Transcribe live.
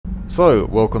So,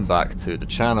 welcome back to the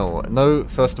channel. No,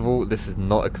 first of all, this is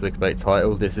not a clickbait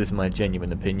title, this is my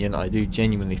genuine opinion. I do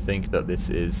genuinely think that this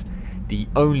is the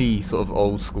only sort of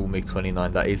old school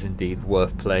MiG-29 that is indeed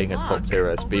worth playing at top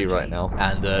tier SB right now.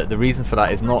 And the reason for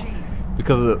that is not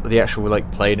because of the actual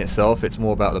plane itself, it's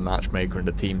more about the matchmaker and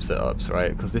the team setups,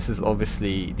 right? Because this is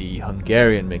obviously the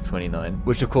Hungarian MiG-29,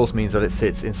 which of course means that it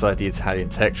sits inside the Italian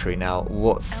tech tree. Now,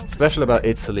 what's special about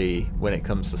Italy when it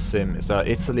comes to sim is that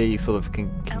Italy sort of can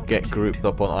get grouped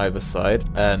up on either side.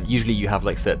 Usually you have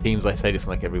set teams. I say this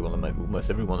in almost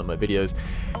every one of my videos.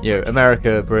 You know,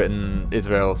 America, Britain,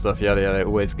 Israel, stuff yada yada,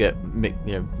 always get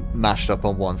mashed up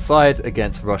on one side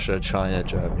against Russia, China,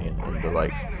 Germany, and the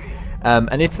likes.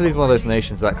 And Italy is one of those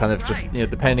nations that kind of just,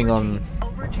 depending on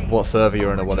what server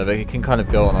you're in or whatever, it can kind of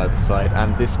go on either side.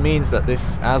 And this means that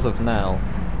this, as of now,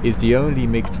 is the only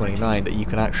MiG-29 that you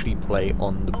can actually play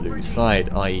on the blue side,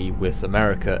 i.e. with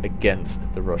America against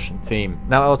the Russian team.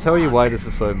 Now, I'll tell you why this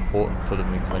is so important for the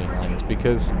MiG-29, is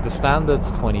because the standard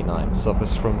 29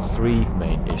 suffers from three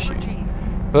main issues.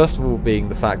 First of all being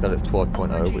the fact that it's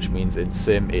 12.0, which means in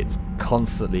sim it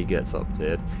constantly gets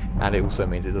up-tiered, and it also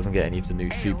means it doesn't get any of the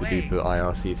new super duper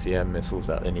IRCCM missiles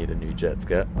that any of the new jets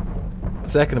get.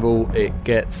 Second of all, it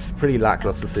gets pretty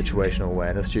lackluster situational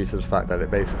awareness due to the fact that it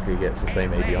basically gets the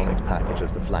same avionics package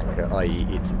as the flanker, i.e.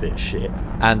 it's a bit shit.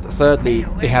 And thirdly,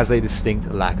 it has a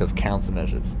distinct lack of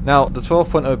countermeasures. Now, the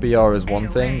 12.0 BR is one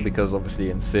thing, because obviously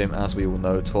in sim, as we all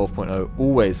know, 12.0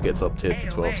 always gets up-tiered to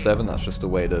 12.7, that's just the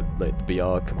way that the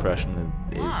BR compression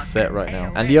is set right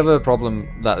now. And the other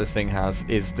problem that the thing has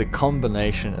is the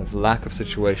combination of lack of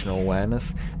situational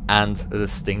awareness and a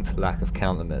distinct lack of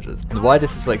countermeasures. And why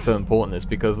this is so important is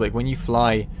because when you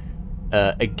fly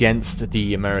against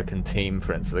the American team,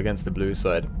 for instance, against the blue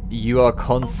side, you are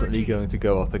constantly going to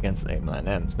go up against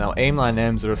AIM-9Ms. Now,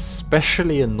 AIM-9Ms are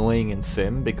especially annoying in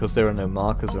sim because there are no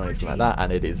markers or anything like that,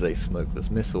 and it is a smokeless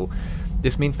missile.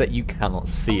 This means that you cannot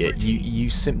see it.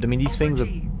 I mean, these things are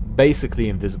basically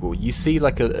invisible. You see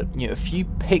a few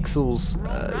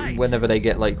pixels whenever they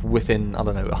get within, I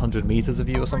don't know, 100 meters of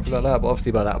you or something like that, but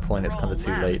obviously by that point it's kind of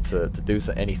too late to do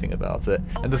anything about it.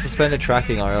 And the suspended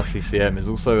tracking IRCCM is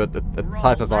also a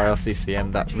type of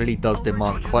IRCCM that really does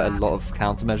demand quite a lot of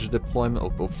countermeasure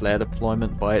deployment or flare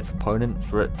deployment by its opponent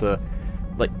for it to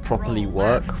properly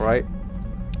work, right?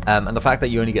 And the fact that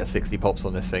you only get 60 pops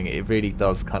on this thing, it really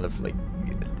does kind of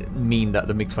mean that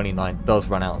the MiG-29 does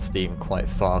run out of steam quite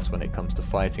fast when it comes to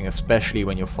fighting, especially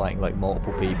when you're fighting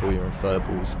multiple people, you're in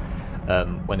furballs,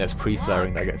 when there's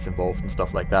pre-flaring that gets involved and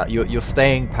stuff like that. Your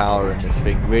staying power in this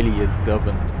thing really is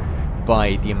governed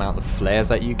by the amount of flares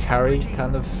that you carry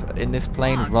kind of in this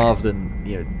plane, rather than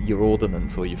your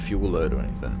ordnance or your fuel load or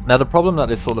anything. Now, the problem that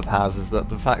this sort of has is that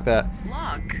the fact that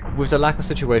with the lack of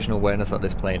situational awareness that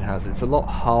this plane has, it's a lot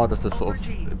harder to sort of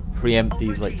preempt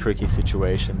these tricky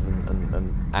situations and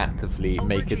actively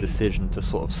make a decision to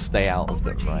sort of stay out of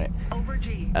them, right?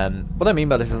 What I mean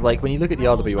by this is when you look at the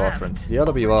RWR, for instance, the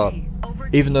RWR,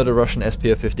 even though the Russian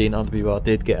SPO-15 RWR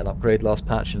did get an upgrade last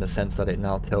patch in the sense that it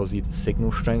now tells you the signal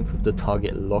strength of the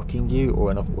target locking you,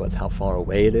 or in other words how far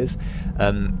away it is,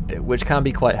 which can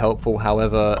be quite helpful.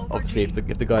 However, obviously if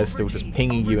the guy is still just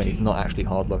pinging you and he's not actually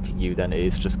hard locking you, then it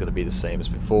is just going to be the same as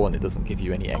before, and it doesn't give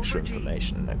you any extra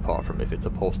information apart from if it's a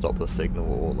pulse Doppler signal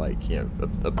or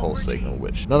a pulse signal,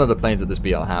 which none of the planes of this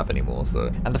BR have anymore.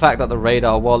 So, and the fact that the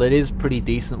radar, while it is pretty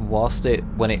decent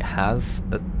when it has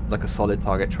a solid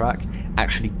target track,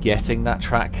 actually getting that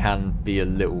track can be a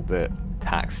little bit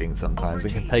taxing sometimes.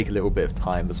 It can take a little bit of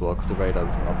time as well because the radar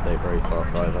doesn't update very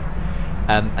fast either.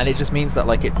 And it just means that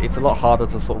it's a lot harder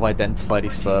to sort of identify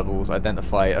these furballs,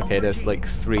 identify, okay, there's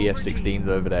 3 F-16s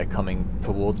over there coming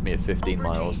towards me at 15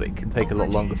 miles. It can take a lot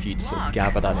longer for you to sort of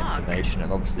gather that information,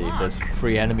 and obviously if there's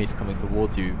 3 enemies coming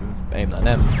towards you with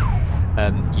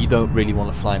AIM-9Ms, you don't really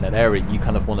want to fly in that area. You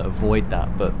kind of want to avoid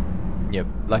that, but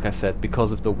like I said,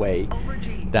 because of the way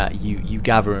that you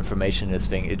gather information in this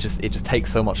thing, it just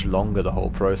takes so much longer, the whole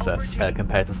process,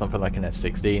 compared to something like an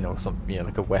F-16 or something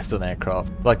like a Western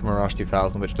aircraft like the Mirage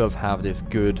 2000, which does have this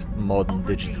good modern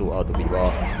digital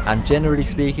RWR and generally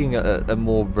speaking a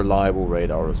more reliable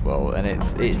radar as well. And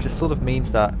it just sort of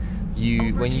means that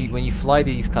when you fly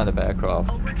these kind of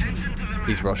aircraft,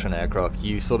 these Russian aircraft,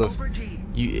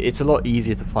 it's a lot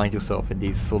easier to find yourself in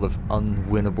these sort of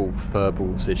unwinnable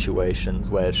furball situations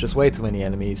where it's just way too many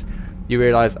enemies. You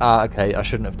realize, okay, I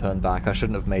shouldn't have turned back, I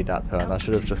shouldn't have made that turn, I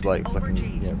should have just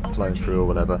fucking flown through or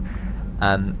whatever.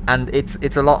 And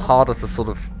it's a lot harder to sort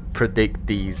of predict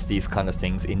these kind of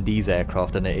things in these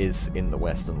aircraft than it is in the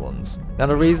Western ones. Now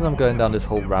the reason I'm going down this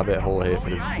whole rabbit hole here for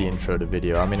the intro of the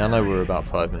video, I mean I know we're about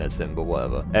 5 minutes in, but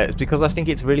whatever, it's because I think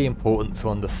it's really important to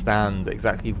understand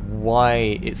exactly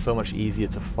why it's so much easier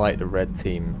to fight the red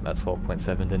team at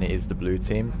 12.7 than it is the blue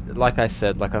team. Like I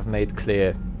said, like I've made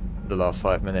clear the last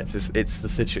 5 minutes, it's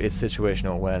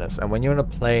situational awareness, and when you're in a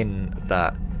plane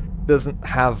that doesn't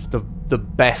have the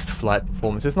best flight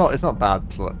performance, it's not bad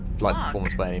flight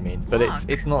performance by any means, but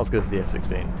it's not as good as the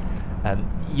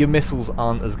F-16. Your missiles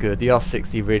aren't as good. The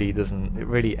R-60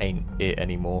 really ain't it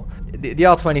anymore. The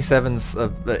R-27's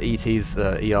ET's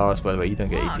ERs, by the way, you don't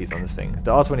get ETs on this thing.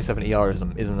 The R-27 ER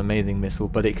is an amazing missile,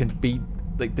 but it can be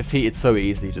like defeated so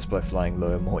easily just by flying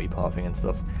low and multi-pathing and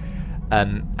stuff.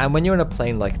 And when you're in a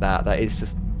plane like that is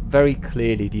just very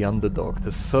clearly the underdog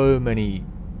to so many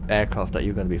aircraft that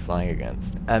you're going to be flying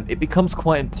against, it becomes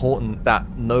quite important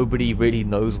that nobody really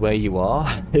knows where you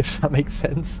are, if that makes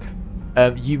sense.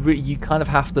 You kind of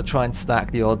have to try and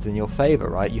stack the odds in your favor,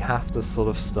 right? You have to sort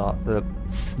of start to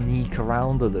sneak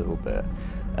around a little bit,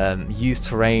 use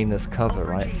terrain as cover,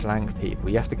 right? Flank people.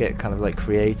 You have to get kind of like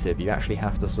creative. You actually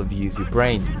have to sort of use your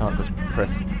brain. You can't just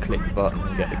press click button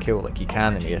and get the kill like you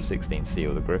can in the F-16C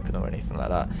or the Gripen or anything like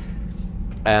that.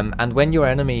 And when your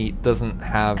enemy doesn't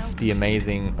have the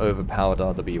amazing overpowered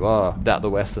RWR that the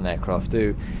Western aircraft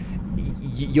do,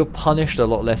 you're punished a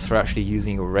lot less for actually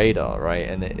using your radar, right?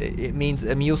 And it means,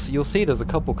 I mean, you'll see there's a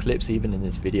couple clips even in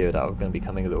this video that are going to be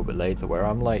coming a little bit later where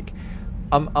I'm like,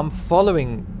 I'm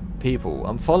following people,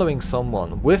 I'm following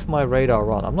someone with my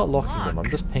radar on, I'm not locking them, I'm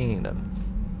just pinging them.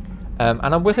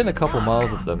 And I'm within a couple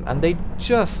miles of them, and they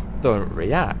just don't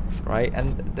react, right?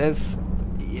 And there's...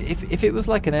 If it was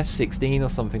like an F-16 or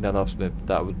something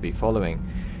that would be following,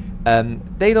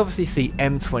 they'd obviously see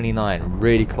M29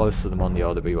 really close to them on the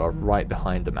RWR, right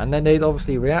behind them, and then they'd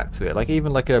obviously react to it. Like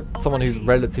even like someone who's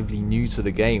relatively new to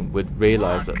the game would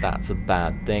realize that that's a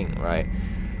bad thing, right?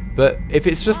 But if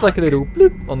it's just like a little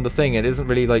bloop on the thing, it doesn't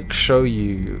really like show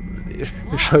you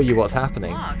what's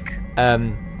happening.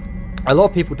 A lot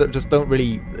of people just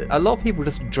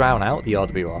drown out the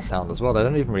RWR sound as well. They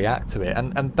don't even react to it,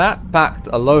 and that fact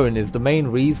alone is the main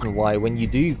reason why when you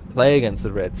do play against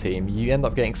the red team, you end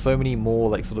up getting so many more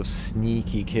like sort of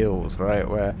sneaky kills, right?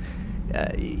 Where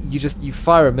you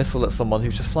fire a missile at someone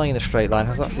who's just flying in a straight line,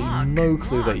 has absolutely no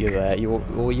clue that you're there,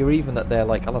 or you're even at their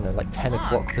like, I don't know, like 10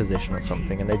 o'clock position or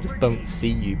something, and they just don't see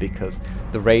you because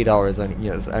the radar is only,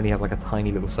 you know, only has like a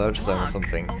tiny little search zone or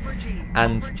something.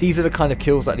 And these are the kind of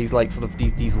kills that these like sort of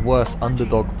these worse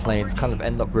underdog planes kind of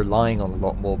end up relying on a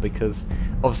lot more, because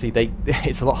obviously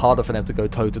it's a lot harder for them to go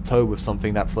toe to toe with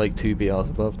something that's like 2 BRs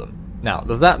above them. Now,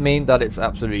 does that mean that it's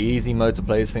absolutely easy mode to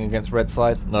play this thing against red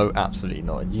side? No, absolutely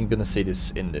not. You're going to see this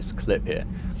in this clip here.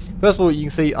 First of all, you can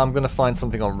see I'm going to find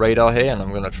something on radar here, and I'm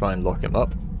going to try and lock him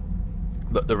up.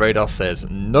 But the radar says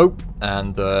nope,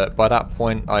 and by that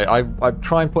point, I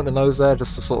try and put the nose there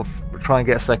just to sort of try and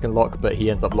get a second lock, but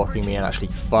he ends up locking me and actually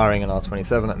firing an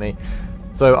R-27 at me.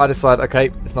 So I decide,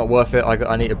 okay, it's not worth it,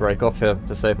 I need to break off here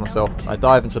to save myself. I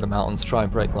dive into the mountains, try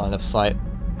and break line of sight.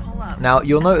 Now,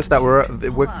 you'll notice that we're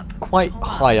quite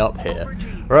high up here.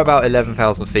 We're about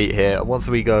 11,000 feet here. Once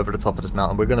we go over the top of this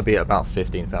mountain, we're going to be at about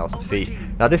 15,000 feet.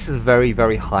 Now, this is very,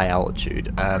 very high altitude.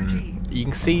 You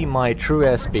can see my true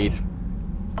airspeed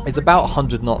is about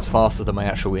 100 knots faster than my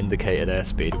actual indicated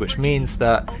airspeed, which means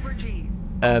that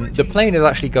the plane is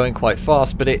actually going quite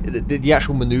fast, but the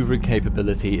actual maneuvering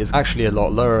capability is actually a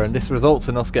lot lower, and this results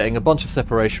in us getting a bunch of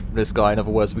separation from this guy. In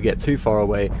other words, we get too far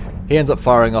away. He ends up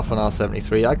firing off an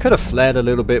R-73. I could have flared a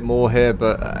little bit more here,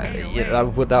 but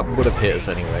that would have hit us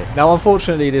anyway. Now,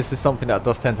 unfortunately, this is something that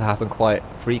does tend to happen quite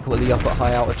frequently up at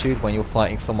high altitude when you're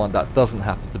fighting someone that doesn't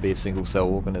happen to be a single cell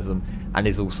organism and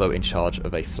is also in charge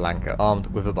of a flanker, armed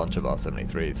with a bunch of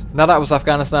R-73s. Now, that was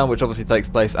Afghanistan, which obviously takes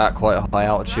place at quite a high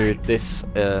altitude. This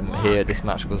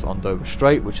match was on Dover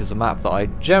Strait, which is a map that I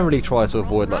generally try to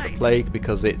avoid like the plague,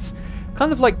 because it's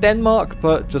kind of like Denmark,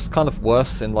 but just kind of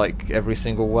worse in like every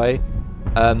single way.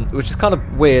 Which is kind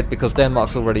of weird, because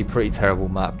Denmark's already a pretty terrible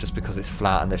map just because it's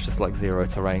flat and there's just like zero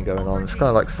terrain going on. It's kind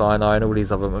of like Sinai and all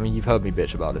these other, I mean, you've heard me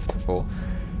bitch about this before.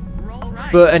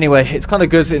 But anyway, it's kind of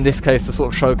good in this case to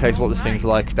sort of showcase what this thing's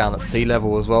like down at sea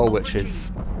level as well, which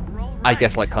is, I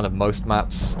guess, like kind of most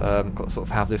maps sort of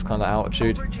have this kind of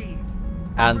altitude.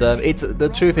 And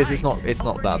the truth is, it's not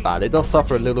that bad. It does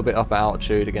suffer a little bit up at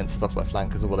altitude against stuff like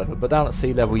flankers or whatever, but down at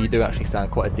sea level you do actually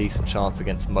stand quite a decent chance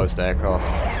against most aircraft.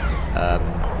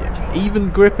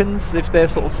 Even Gripens, if they're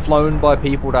sort of flown by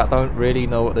people that don't really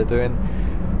know what they're doing.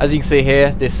 As you can see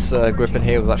here, this Gripen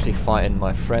here was actually fighting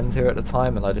my friend here at the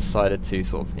time, and I decided to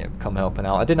sort of, you know, come helping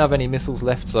out. I didn't have any missiles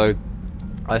left, so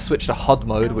I switched to HUD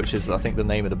mode, which is I think the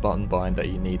name of the button bind that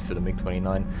you need for the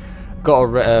MiG-29. Got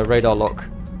a radar lock,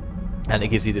 and it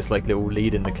gives you this like little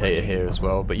lead indicator here as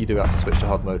well, but you do have to switch to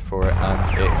HUD mode for it,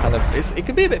 and it kind of it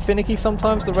can be a bit finicky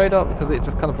sometimes, the radar, because it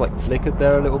just kind of like flickered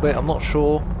there a little bit. I'm not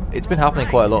sure. It's been happening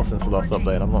quite a lot since the last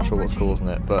update, and I'm not sure what's causing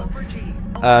it, but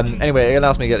anyway, it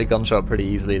allows me to get the gunshot pretty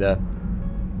easily there,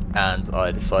 and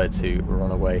I decided to run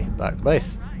away back to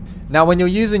base. Now, when you're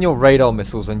using your radar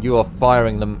missiles and you are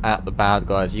firing them at the bad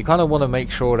guys, you kind of want to make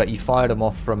sure that you fire them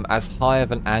off from as high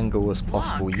of an angle as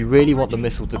possible. You really want the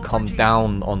missile to come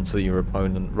down onto your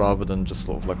opponent rather than just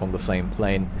sort of like on the same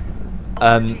plane.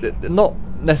 Not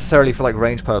necessarily for like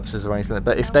range purposes or anything,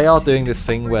 but if they are doing this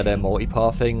thing where they're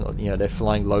multipathing, you know, they're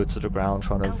flying low to the ground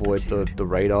trying to avoid the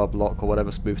radar block or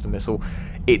whatever, spoof the missile,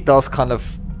 it does kind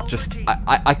of just,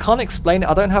 I can't explain it.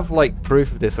 I don't have like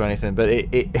proof of this or anything, but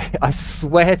it I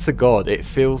swear to God, it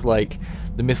feels like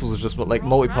the missiles are just like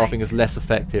multipathing is less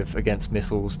effective against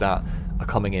missiles that are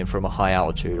coming in from a high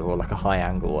altitude, or like a high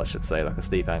angle, I should say, like a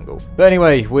steep angle. But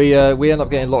anyway, we end up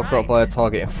getting locked up by a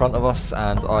target in front of us,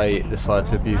 and I decided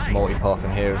to abuse the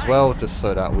multipathing here as well, just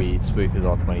so that we spoof his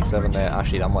R27 there.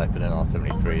 Actually, that might have been an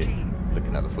R73,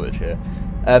 looking at the footage here.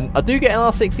 I do get an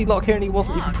R60 lock here, and he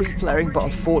wasn't even pre-flaring, but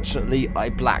unfortunately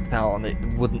I blacked out and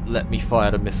it wouldn't let me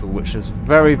fire the missile, which is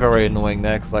very, very annoying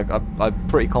there, because I'm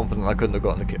pretty confident I could have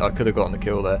gotten the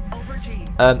kill there.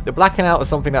 The blacking out is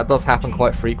something that does happen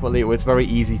quite frequently. It's very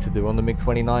easy to do on the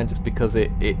MiG-29, just because it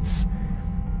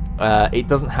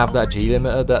doesn't have that G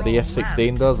limiter that the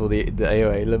F-16 does, or the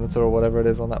AOA limiter or whatever it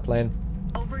is on that plane.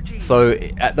 So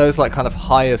at those like kind of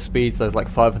higher speeds, those like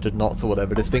 500 knots or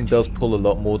whatever, this thing does pull a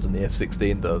lot more than the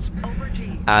F-16 does,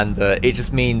 and it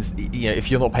just means, you know,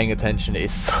 if you're not paying attention,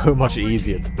 it's so much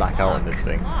easier to black out on this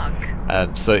thing.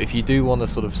 So if you do want to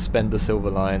sort of spend the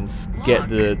silver lines, get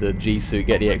the G suit,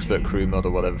 get the expert crew mod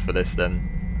or whatever for this, then,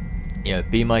 you know,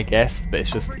 be my guest. But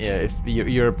it's just, you know, if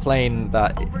you're a plane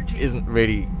that isn't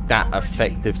really that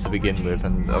effective to begin with,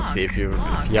 and obviously if you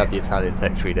have the Italian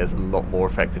tech tree, there's a lot more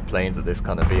effective planes at this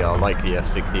kind of BR, like the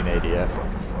F-16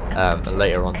 ADF, and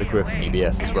later on the Gripen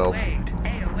EBS as well.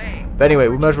 But anyway,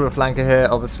 we merged with a flanker here,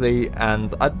 obviously,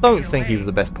 and I don't think he was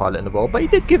the best pilot in the world, but he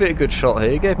did give it a good shot here.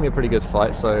 He gave me a pretty good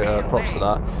fight, so props for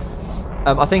that.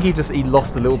 I think he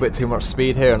lost a little bit too much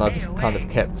speed here, and I just kind of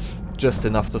kept just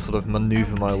enough to sort of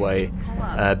maneuver my way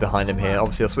behind him here.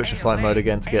 Obviously, I'll switch to sight mode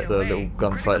again to get the little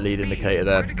gun sight lead indicator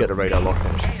there, get the radar lock,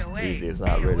 and it's just easy as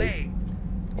that, really.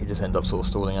 He just ended up sort of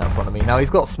stalling out in front of me. Now, he's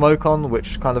got smoke on,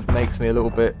 which kind of makes me a little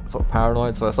bit sort of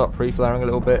paranoid, so I start pre-flaring a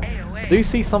little bit. I do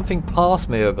see something past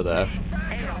me over there,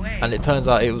 and it turns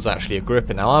out it was actually a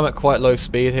Gripen. Now, I'm at quite low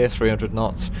speed here, 300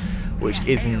 knots, which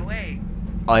isn't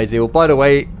ideal. By the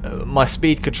way, my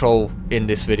speed control in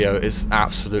this video is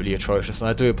absolutely atrocious, and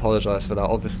I do apologise for that.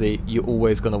 Obviously, you're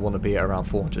always going to want to be at around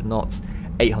 400 knots,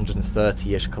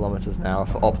 830-ish kilometers an hour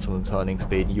for optimum turning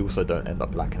speed. You also don't end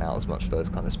up blacking out as much of those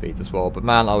kind of speeds as well. But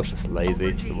man, I was just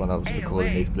lazy when I was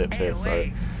recording these clips here, so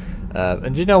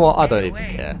and you know what, I don't even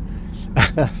care.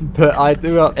 But I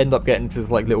do end up getting to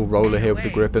like little roller here with the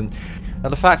Gripen. Now,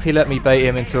 the fact he let me bait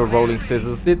him into a rolling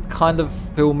scissors did kind of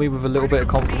fill me with a little bit of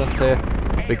confidence here,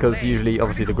 because usually,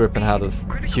 obviously, the Gripen had a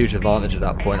huge advantage at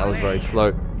that point. I was very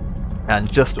slow,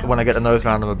 and just when I get the nose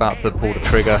round, I'm about to pull the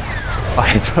trigger,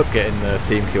 I end up getting the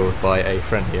team killed by a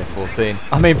friendly F-14.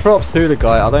 I mean, props to the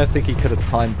guy. I don't think he could have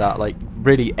timed that like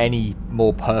really any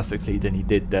more perfectly than he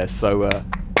did there. So,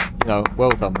 you know, well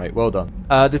done, mate. Well done.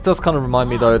 This does kind of remind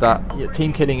me, though, that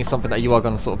team killing is something that you are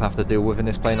going to sort of have to deal with in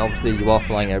this plane. Obviously, you are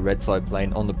flying a red side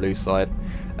plane on the blue side.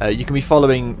 You can be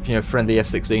following, you know, friendly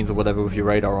F-16s or whatever with your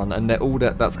radar on, and all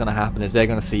that's going to happen is they're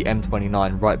going to see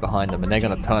M29 right behind them, and they're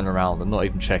going to turn around and not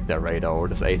even check their radar or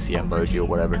just ACM mode you or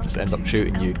whatever, and just end up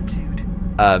shooting you,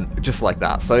 just like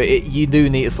that. So you do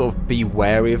need to sort of be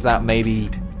wary of that. Maybe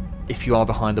if you are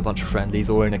behind a bunch of friendlies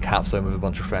or in a cap zone with a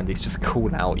bunch of friendlies, just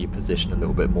call out your position a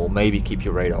little bit more. Maybe keep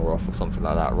your radar off or something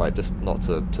like that, right? Just not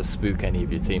to spook any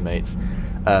of your teammates,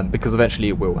 because eventually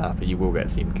it will happen. You will get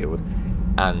team killed.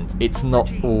 And it's not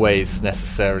always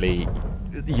necessarily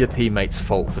your teammates'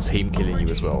 fault for team killing you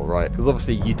as well, right? Because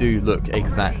obviously you do look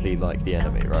exactly like the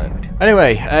enemy, right?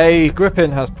 Anyway, a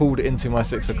Gripen has pulled into my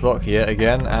 6 o'clock here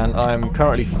again, and I'm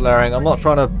currently flaring. I'm not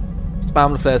trying to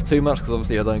spam the flares too much, because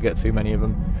obviously I don't get too many of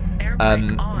them.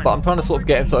 But I'm trying to sort of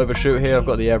get him to overshoot here. I've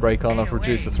got the air brake on, I've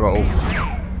reduced the throttle.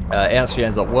 It actually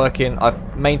ends up working.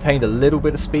 I've maintained a little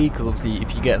bit of speed, because obviously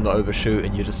if you get them to overshoot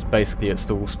and you're just basically at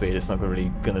stall speed, it's not really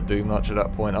going to do much at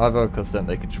that point either, because then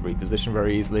they could reposition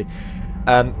very easily.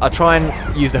 I try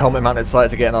and use the helmet mounted sight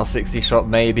to get an R60 shot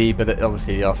maybe, but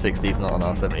obviously the R60 is not an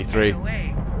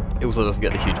R73. It also doesn't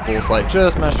get the huge ball sight,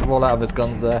 just managed to roll out of his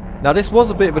guns there. Now this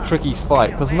was a bit of a tricky fight,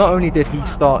 because not only did he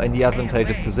start in the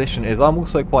advantageous position, is I'm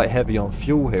also quite heavy on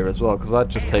fuel here as well, because I'd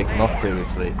just taken off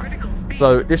previously.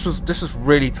 So this was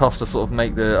really tough to sort of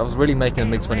make I was really making a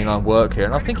MiG-29 work here,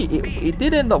 and I think it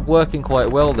did end up working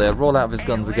quite well there, roll out of his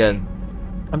guns again.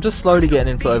 I'm just slowly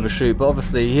getting him to overshoot, but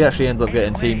obviously he actually ends up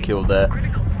getting team killed there.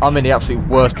 I'm in the absolute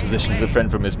worst position to defend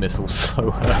from his missiles,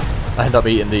 so I end up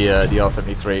eating the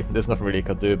R73. There's nothing really I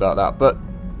could do about that, but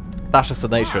that's just the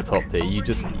nature of top tier.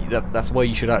 That's why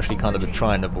you should actually kind of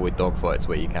try and avoid dogfights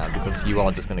where you can, because you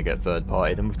are just going to get third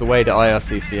partied. And with the way the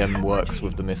IRCCM works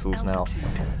with the missiles now,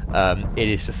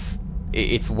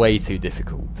 it's way too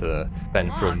difficult to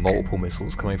defend from multiple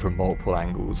missiles coming from multiple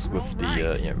angles with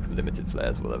the limited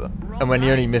flares or whatever. And when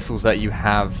the only missiles that you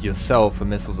have yourself are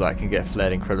missiles that can get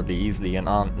flared incredibly easily and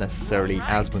aren't necessarily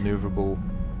as maneuverable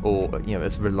or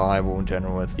as reliable in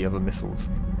general as the other missiles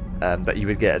that you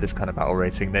would get at this kind of battle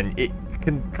rating, then it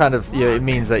can kind of it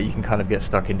means that you can kind of get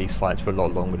stuck in these fights for a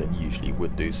lot longer than you usually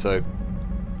would do. So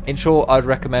in short, I'd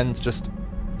recommend just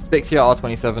stick to your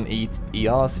R27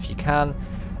 ERs if you can.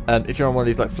 If you're on one of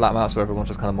these like flat maps where everyone's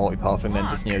just kind of multi-pathing, then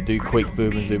just do quick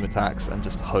boom and zoom attacks and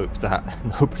just hope that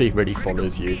nobody really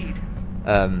follows you.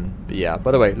 But yeah,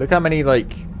 by the way, look how many like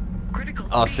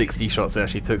R60 shots it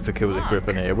actually took to kill this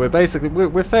Gripen here.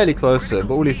 We're fairly close to him,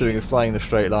 but all he's doing is flying in a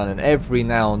straight line, and every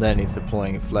now and then he's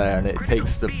deploying a flare, and it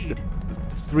takes the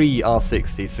 3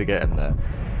 R60s to get him there.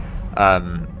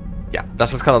 Yeah,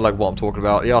 that's just kind of like what I'm talking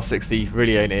about. The R60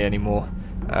 really ain't it anymore,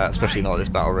 especially not at this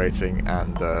battle rating,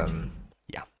 and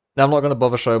now, I'm not going to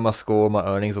bother showing my score, my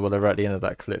earnings or whatever at the end of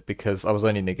that clip, because I was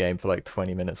only in the game for like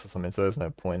 20 minutes or something, so there's no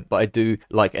point. But I do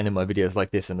like ending my videos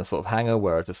like this in the sort of hangar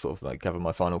where I just sort of like gather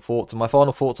my final thoughts. And my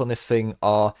final thoughts on this thing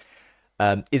are,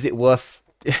 is it worth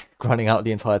grinding out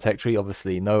the entire tech tree?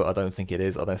 Obviously, no, I don't think it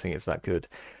is. I don't think it's that good.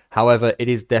 However, it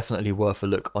is definitely worth a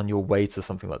look on your way to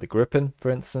something like the Gripen,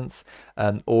 for instance,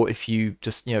 or if you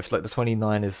just, if like the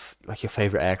 29 is like your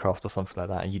favorite aircraft or something like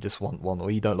that, and you just want one,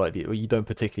 or you don't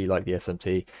particularly like the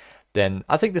SMT, then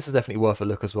I think this is definitely worth a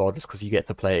look as well, just because you get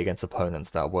to play against opponents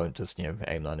that won't just,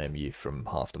 aim you from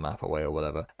half the map away or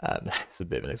whatever. It's a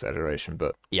bit of an exaggeration,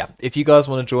 but yeah, if you guys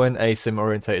want to join a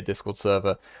sim-orientated Discord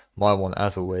server, my one,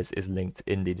 as always, is linked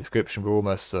in the description. We're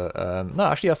almost, no,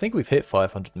 actually, I think we've hit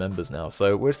 500 members now,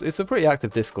 so it's a pretty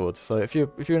active Discord. So if you're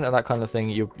into that kind of thing,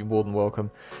 you're more than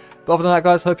welcome. But other than that,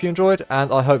 guys, hope you enjoyed,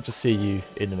 and I hope to see you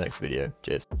in the next video.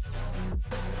 Cheers.